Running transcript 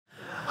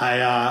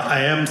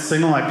I am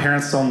single. My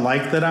parents don't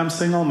like that I'm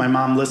single. My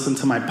mom listened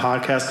to my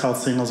podcast called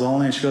Singles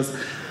Only, and she goes,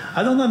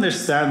 I don't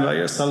understand why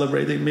you're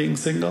celebrating being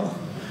single.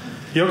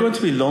 You're going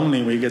to be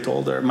lonely when you get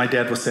older. My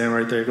dad was saying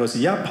right there, he goes,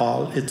 yeah,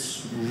 Paul,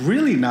 it's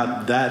really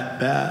not that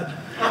bad.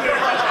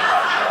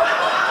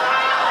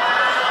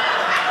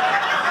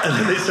 And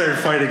then they started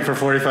fighting for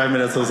 45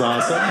 minutes. It was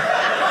awesome.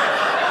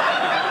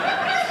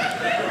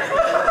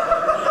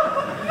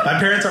 My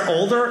parents are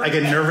older. I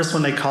get nervous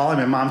when they call, and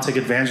my mom took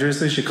advantage of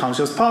this. She calls,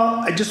 she goes, Paul,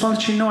 I just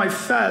want you to know I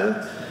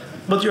fell,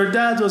 but your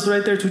dad was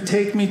right there to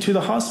take me to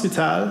the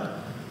hospital,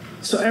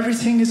 so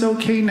everything is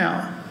okay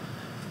now.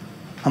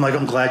 I'm like,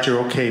 I'm glad you're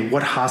okay.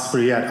 What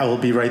hospital are you at? I will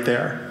be right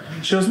there.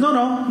 She goes,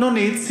 no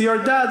need. See,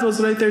 your dad was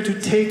right there to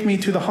take me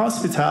to the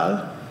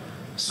hospital,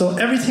 so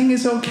everything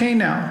is okay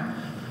now.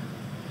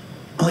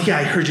 I'm like, yeah,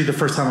 I heard you the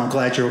first time. I'm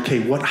glad you're okay.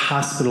 What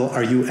hospital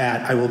are you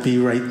at? I will be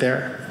right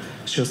there.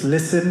 She goes,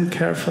 listen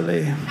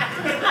carefully.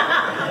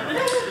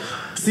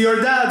 See,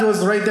 your dad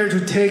was right there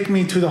to take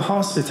me to the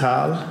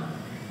hospital,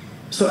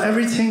 so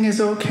everything is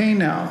okay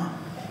now.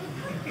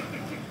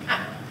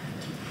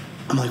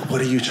 I'm like, what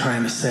are you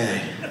trying to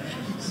say?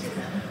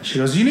 She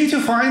goes, you need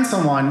to find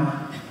someone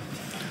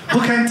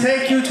who can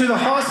take you to the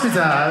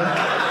hospital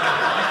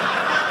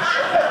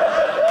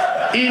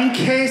in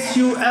case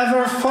you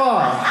ever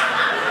fall.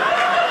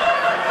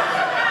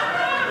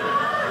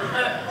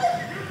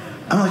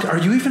 I'm like, are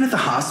you even at the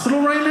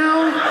hospital right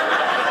now?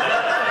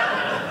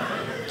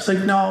 She's like,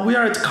 no, we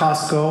are at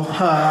Costco.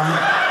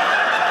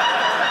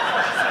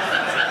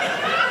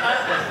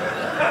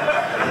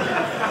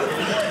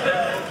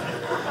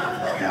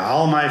 Yeah,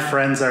 all my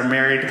friends are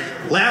married.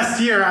 Last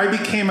year, I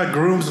became a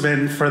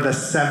groomsman for the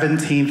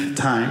 17th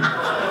time.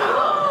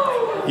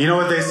 You know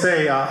what they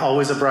say?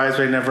 Always a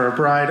bridesmaid, never a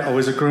bride.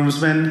 Always a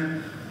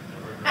groomsman,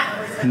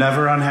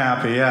 never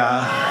unhappy,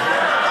 yeah.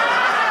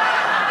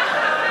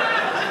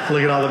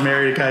 Look at all the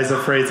married guys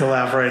afraid to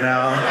laugh right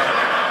now.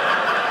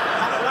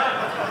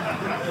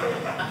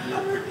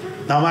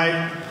 Now,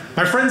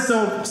 my friends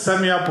don't set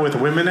me up with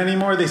women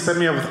anymore. They set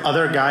me up with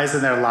other guys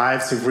in their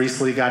lives who've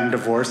recently gotten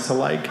divorced to,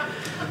 like,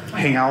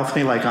 hang out with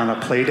me, like, on a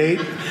play date.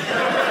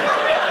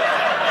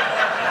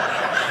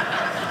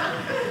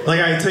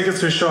 Like, I had tickets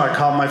to a show. I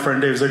called my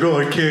friend Dave. He's like, oh,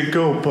 I can't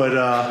go, but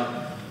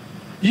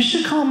you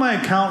should call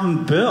my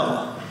accountant,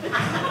 Bill.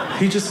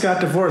 He just got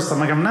divorced. I'm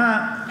like, I'm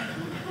not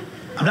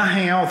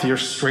hanging out with your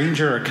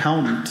stranger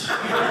accountant.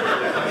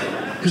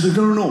 He's like,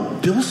 no,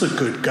 Bill's a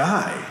good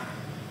guy.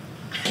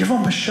 Give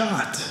him a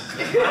shot.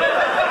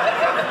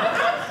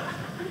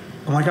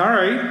 I'm like, all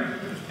right.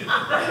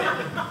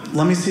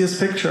 Let me see his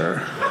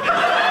picture.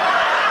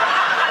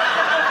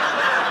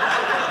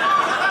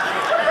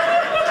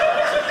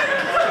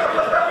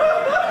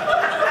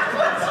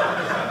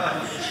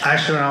 I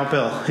actually went out with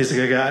Bill. He's a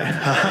good guy.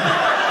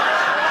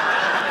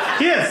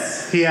 Yes.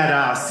 He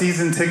had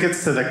season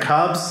tickets to the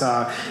Cubs.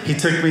 He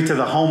took me to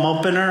the home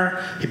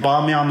opener. He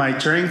bought me all my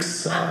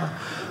drinks.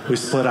 We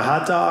split a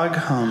hot dog.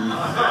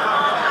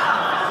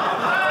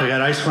 We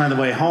got ice cream on the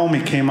way home.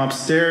 He came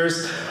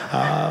upstairs.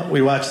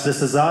 We watched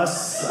This Is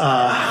Us.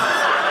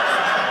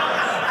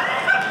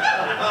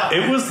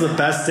 It was the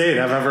best date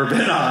I've ever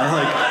been on.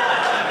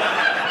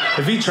 Like,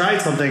 if he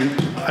tried something,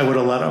 I would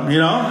have let him, you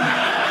know?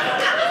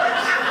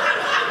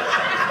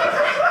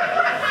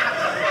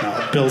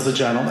 No, Bill's a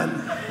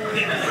gentleman.